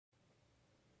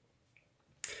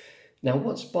Now,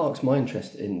 what sparks my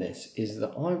interest in this is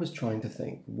that I was trying to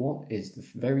think, what is the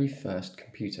very first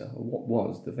computer, or what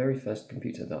was the very first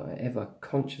computer that I ever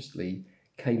consciously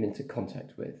came into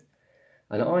contact with?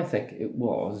 And I think it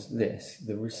was this,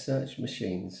 the Research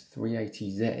Machines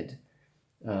 380Z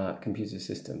computer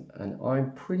system. And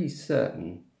I'm pretty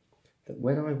certain that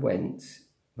when I was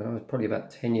probably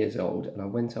about 10 years old, and I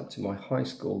went up to my high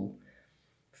school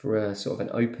for a sort of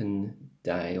an open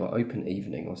day or open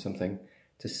evening or something,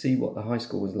 to see what the high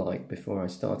school was like before I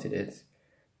started it,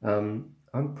 I'm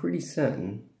pretty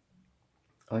certain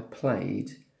I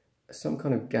played some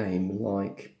kind of game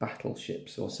like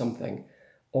Battleships or something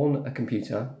on a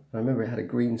computer. I remember it had a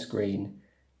green screen,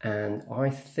 and I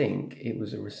think it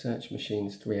was a Research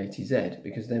Machines 380Z,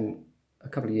 because then a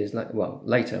couple of years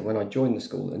later, when I joined the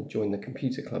school and joined the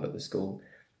computer club at the school,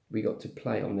 we got to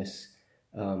play on this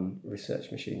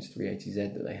Research Machines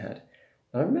 380Z that they had.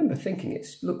 I remember thinking it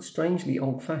looked strangely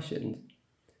old-fashioned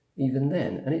even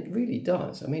then, and it really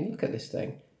does. I mean, look at this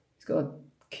thing. It's got a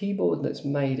keyboard that's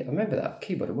made... I remember that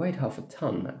keyboard, it weighed half a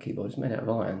ton, that keyboard. It was made out of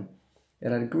iron.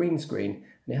 It had a green screen,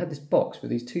 and it had this box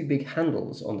with these two big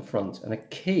handles on the front and a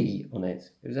key on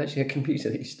it. It was actually a computer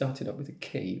that you started up with a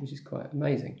key, which is quite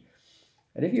amazing.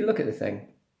 And if you look at the thing,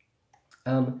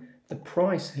 the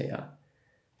price here,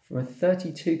 for a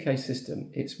 32K system,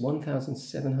 it's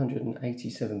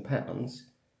 £1,787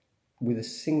 with a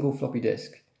single floppy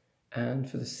disk. And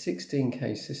for the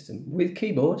 16K system with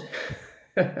keyboard,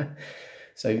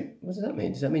 so what does that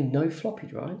mean? Does that mean no floppy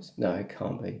drives? No, it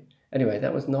can't be. Anyway,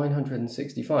 that was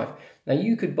 £965. Now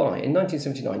you could buy, in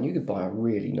 1979, you could buy a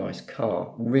really nice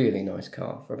car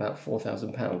for about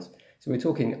 £4,000. So we're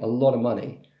talking a lot of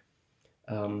money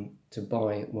to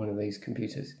buy one of these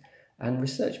computers. And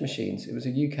Research Machines, it was a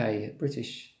UK,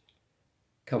 British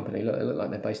company, it looked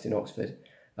like they're based in Oxford.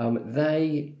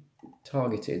 They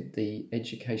targeted the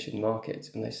education market,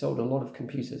 and they sold a lot of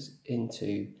computers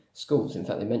into schools. In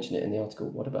fact, they mention it in the article,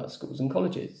 what about schools and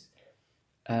colleges?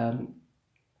 It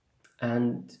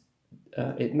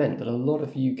meant that a lot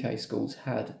of UK schools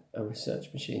had a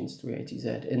Research Machines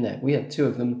 380Z in there. We had two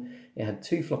of them. It had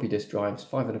two floppy disk drives,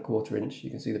 5 1/4 inch.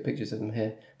 You can see the pictures of them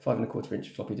here, 5 1/4 inch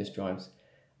floppy disk drives.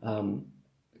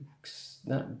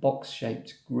 That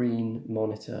box-shaped green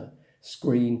monitor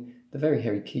screen, the very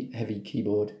heavy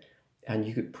keyboard, and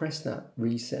you could press that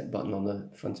reset button on the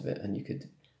front of it, and you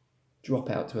could drop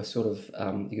out to a sort of,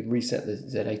 you could reset the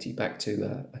Z80 back to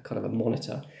a kind of a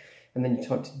monitor, and then you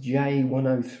typed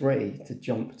J103 to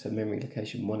jump to memory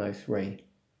location 103.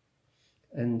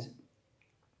 And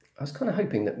I was kind of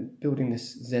hoping that building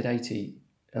this Z80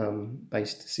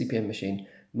 based CPM machine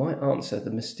might answer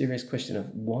the mysterious question of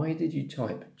why did you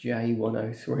type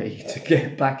J103 to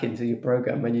get back into your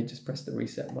program when you just press the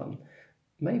reset button.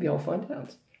 Maybe I'll find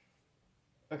out.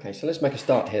 Okay, so let's make a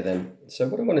start here then. So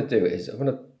what I want to do is I want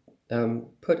to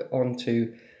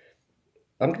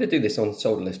I'm going to do this on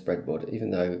solderless breadboard,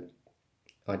 even though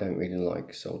I don't really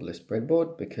like solderless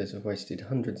breadboard because I've wasted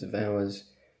hundreds of hours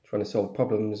trying to solve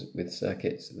problems with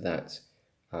circuits that,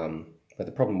 where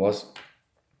the problem was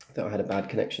that I had a bad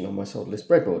connection on my solderless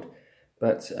breadboard.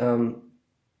 But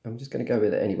I'm just going to go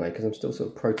with it anyway because I'm still sort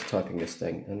of prototyping this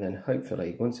thing, and then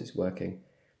hopefully once it's working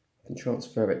I can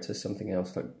transfer it to something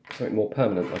else, like something more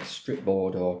permanent like a strip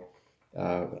board or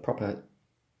a proper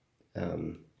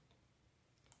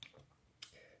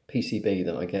PCB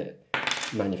that I get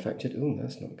manufactured. Oh,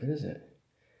 that's not good, is it?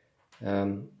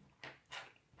 The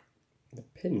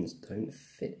pins don't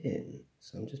fit in,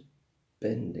 so I'm just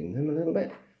bending them a little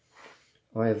bit.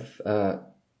 I've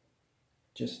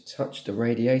just touched the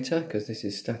radiator because this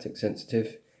is static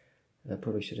sensitive. I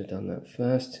probably should have done that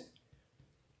first.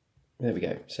 There we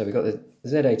go. So we've got the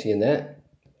Z80 in there.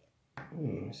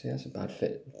 See, that's a bad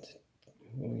fit.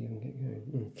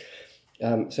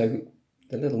 So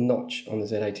the little notch on the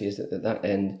Z80 is at that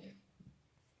end.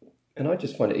 And I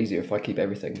just find it easier if I keep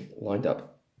everything lined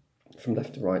up from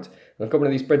left to right. And I've got one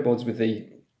of these breadboards with the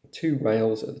 2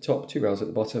 rails at the top, 2 rails at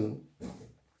the bottom,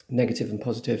 negative and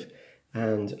positive,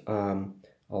 and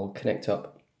I'll connect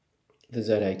up the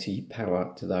Z80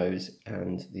 power to those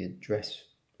and the address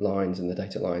lines and the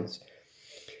data lines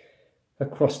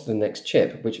across to the next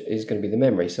chip, which is going to be the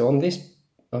memory. So on this,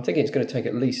 I'm thinking it's going to take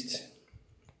at least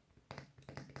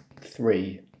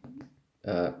 3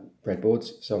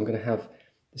 breadboards. So I'm going to have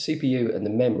the CPU and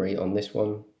the memory on this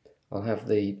one. I'll have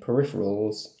the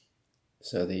peripherals,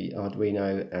 so the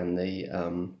Arduino and the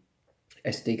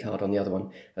SD card on the other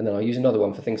one, and then I'll use another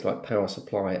one for things like power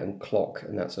supply and clock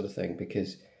and that sort of thing,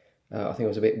 because I think I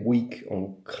was a bit weak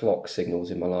on clock signals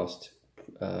in my last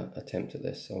attempt at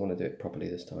this, so I want to do it properly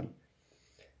this time.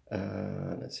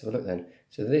 Let's have a look then.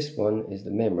 So this one is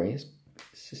the memory.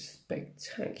 It's a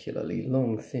spectacularly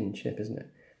long, thin chip, isn't it?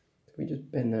 So we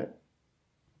just bend that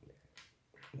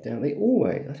down. They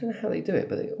always, I don't know how they do it,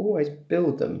 but they always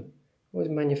build them, always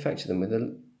manufacture them with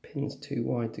the pins too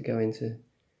wide to go into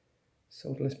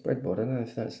solderless breadboard. I don't know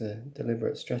if that's a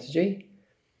deliberate strategy.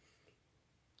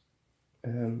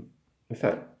 In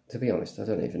fact, to be honest, I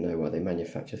don't even know why they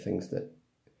manufacture things that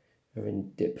are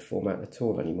in dip format at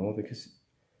all anymore, because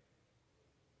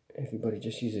everybody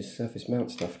just uses surface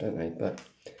mount stuff, don't they? But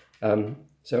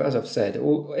so as I've said,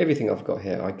 everything I've got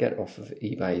here I get off of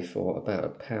eBay for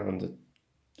about £1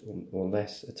 or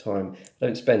less a time. I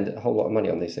don't spend a whole lot of money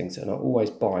on these things, and I always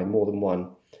buy more than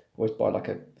one. I always buy like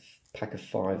a pack of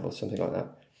 5 or something like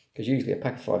that, because usually a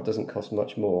pack of 5 doesn't cost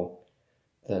much more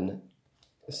than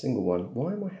a single one.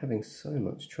 Why am I having so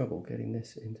much trouble getting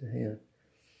this into here?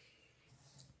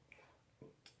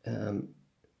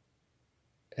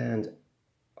 And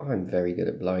I'm very good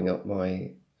at blowing up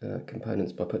my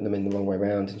components by putting them in the wrong way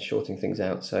around and shorting things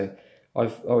out. So I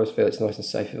always feel it's nice and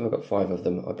safe. If I've got 5 of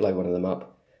them, I blow one of them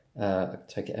up, I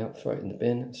take it out, throw it in the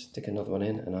bin, stick another one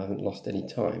in, and I haven't lost any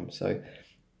time. So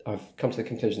I've come to the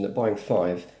conclusion that buying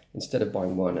 5 instead of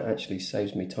buying 1 actually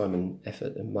saves me time and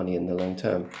effort and money in the long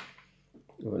term,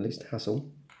 or at least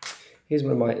hassle. Here's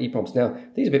one of my EEPROMs. Now,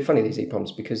 these are a bit funny, these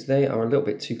EEPROMs, because they are a little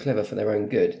bit too clever for their own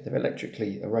good. They're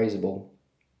electrically erasable,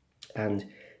 and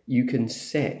you can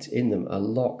set in them a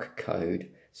lock code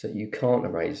so you can't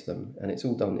erase them, and it's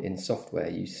all done in software.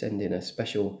 You send in a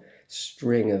special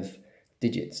string of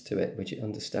digits to it, which it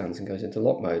understands and goes into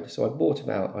lock mode. So I bought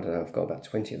about, I don't know, I've got about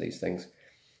 20 of these things,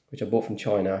 which I bought from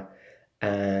China,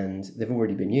 and they've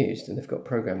already been used, and they've got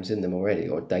programs in them already,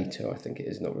 or data, I think it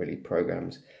is, not really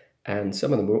programs. And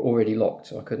some of them were already locked,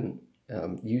 so I couldn't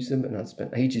use them, and I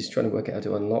spent ages trying to work out how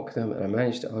to unlock them, and I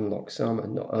managed to unlock some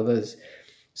and not others.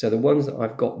 So the ones that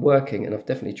I've got working, and I've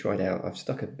definitely tried out, I've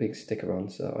stuck a big sticker on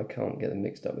so I can't get them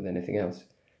mixed up with anything else.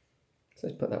 So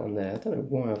let's put that on there. I don't know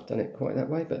why I've done it quite that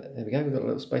way, but there we go. We've got a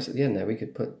little space at the end there. We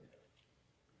could put,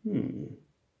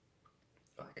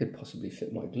 I could possibly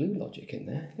fit my glue logic in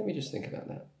there. Let me just think about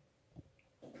that.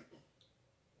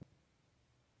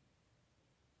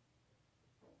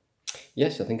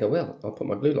 Yes, I think I will. I'll put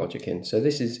my glue logic in. So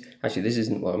this is, actually this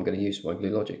isn't what I'm going to use for my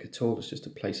glue logic at all. It's just a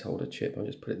placeholder chip. I'll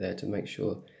just put it there to make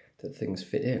sure that things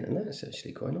fit in. And that's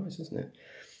actually quite nice, isn't it?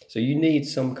 So you need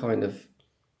some kind of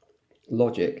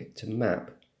logic to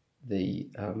map the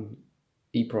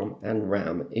EEPROM and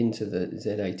RAM into the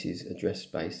Z80's address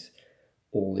space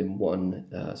all in one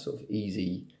sort of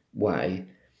easy way.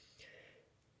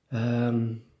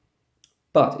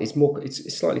 But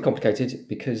it's slightly complicated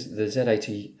because the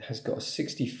Z80 has got a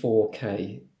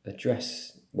 64K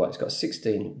address, well, it's got a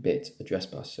 16-bit address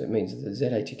bus, so it means that the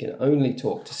Z80 can only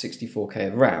talk to 64K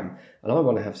of RAM, and I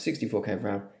want to have 64K of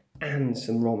RAM and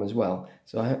some ROM as well,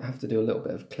 so I have to do a little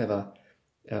bit of clever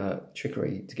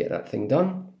trickery to get that thing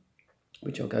done,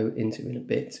 which I'll go into in a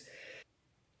bit.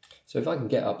 So if I can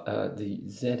get up the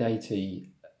Z80,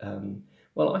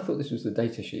 well, I thought this was the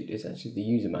datasheet. It's actually the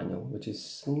user manual, which is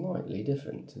slightly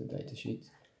different to the datasheet,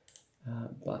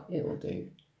 but it will do.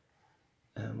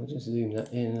 We'll just zoom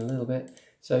that in a little bit.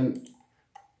 So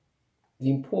the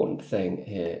important thing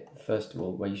here, first of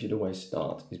all, where you should always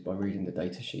start is by reading the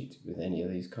datasheet with any of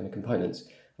these kind of components.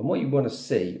 And what you want to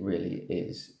see really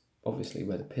is obviously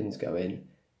where the pins go in,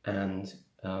 and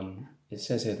it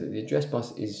says here that the address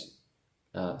bus is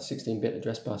 16-bit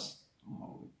address bus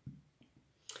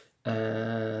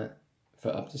for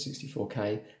up to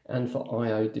 64K, and for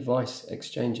I/O device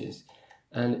exchanges,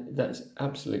 and that's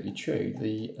absolutely true.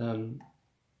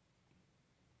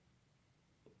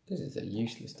 This is a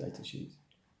useless data sheet.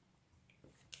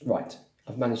 Right,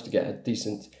 I've managed to get a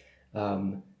decent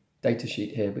data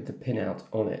sheet here with the pinout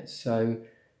on it. So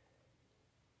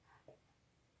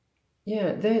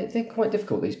yeah, they're quite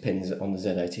difficult, these pins on the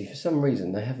Z80. For some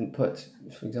reason, they haven't put,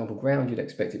 for example, ground, you'd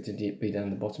expect it to be down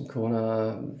the bottom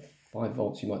corner. 5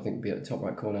 volts, you might think would be at the top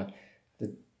right corner.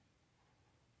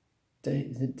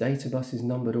 The data bus is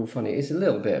numbered all funny. It's a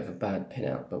little bit of a bad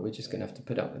pinout, but we're just going to have to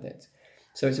put up with it.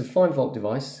 So it's a 5-volt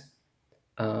device,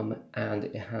 and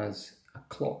it has a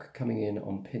clock coming in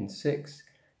on pin 6.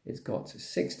 It's got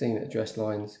 16 address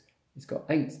lines. It's got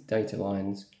 8 data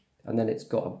lines. And then it's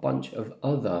got a bunch of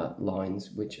other lines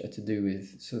which are to do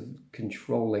with sort of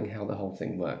controlling how the whole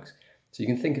thing works. So you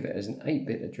can think of it as an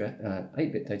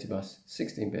 8-bit data bus,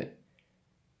 16-bit,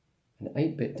 an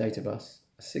 8-bit data bus,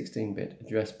 a 16-bit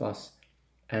address bus,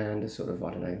 and a sort of,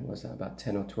 I don't know, what's that, about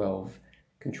 10 or 12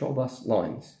 control bus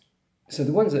lines. So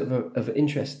the ones that are of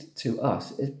interest to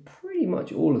us is pretty pretty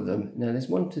much all of them. Now there's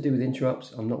one to do with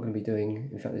interrupts. I'm not going to be doing,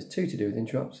 in fact there's two to do with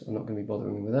interrupts. I'm not going to be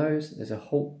bothering with those. There's a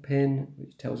halt pin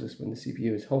which tells us when the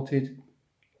CPU is halted.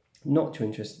 Not too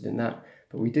interested in that,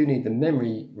 but we do need the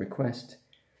memory request,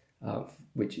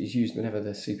 which is used whenever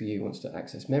the CPU wants to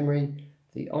access memory,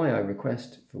 the I/O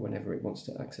request for whenever it wants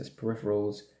to access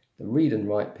peripherals, the read and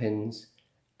write pins,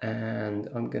 and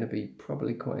I'm going to be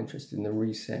probably quite interested in the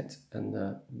reset and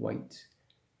the wait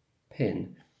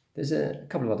pin. There's a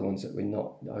couple of other ones that we're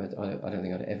not, I don't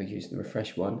think I'd ever use the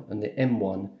refresh one, and the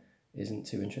M1 isn't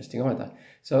too interesting either.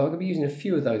 So I'm going to be using a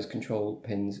few of those control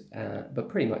pins, but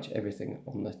pretty much everything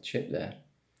on the chip there.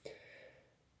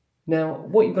 Now,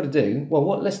 what you've got to do, well,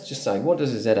 let's just say, what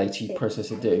does a Z80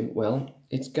 processor do? Well,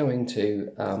 it's going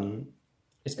to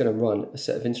run a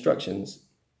set of instructions,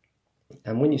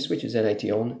 and when you switch a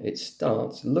Z80 on, it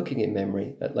starts looking in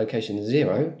memory at location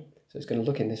 0. So it's going to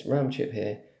look in this RAM chip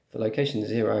here for location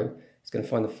 0. It's going to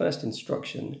find the first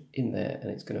instruction in there,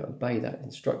 and it's going to obey that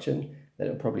instruction. Then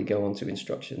it'll probably go on to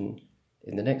instruction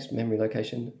in the next memory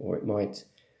location, or it might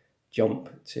jump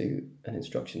to an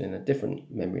instruction in a different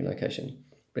memory location.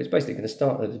 But it's basically going to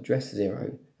start at address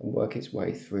 0 and work its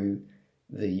way through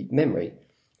the memory.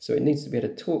 So it needs to be able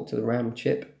to talk to the RAM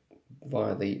chip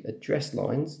via the address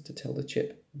lines to tell the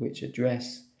chip which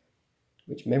address,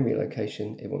 which memory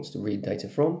location it wants to read data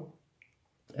from.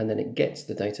 And then it gets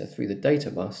the data through the data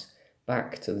bus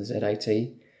back to the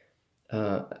Z80,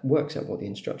 works out what the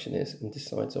instruction is and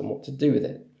decides on what to do with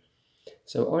it.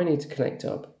 So I need to connect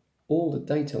up all the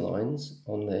data lines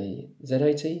on the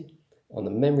Z80, on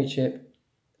the memory chip,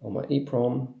 on my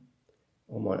EEPROM,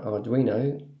 on my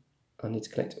Arduino. I need to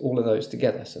connect all of those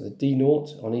together. So the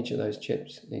D0 on each of those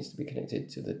chips needs to be connected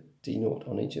to the D0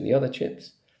 on each of the other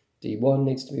chips. D1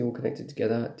 needs to be all connected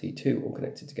together, D2 all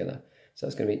connected together. So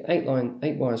it's going to be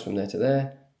 8 wires from there to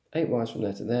there, 8 wires from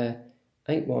there to there,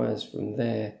 8 wires from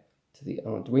there to the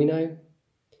Arduino,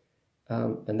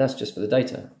 and that's just for the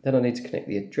data. Then I need to connect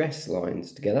the address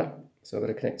lines together. So I've got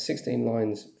to connect 16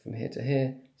 lines from here to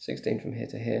here, 16 from here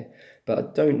to here, but I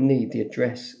don't need the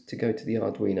address to go to the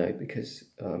Arduino because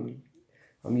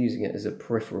I'm using it as a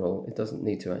peripheral. It doesn't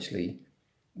need to actually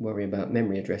worry about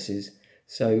memory addresses.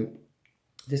 So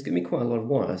there's going to be quite a lot of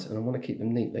wires, and I want to keep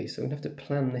them neatly, so I'm going to have to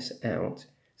plan this out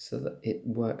so that it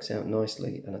works out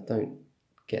nicely and I don't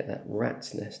get that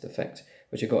rat's nest effect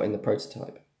which I got in the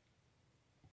prototype.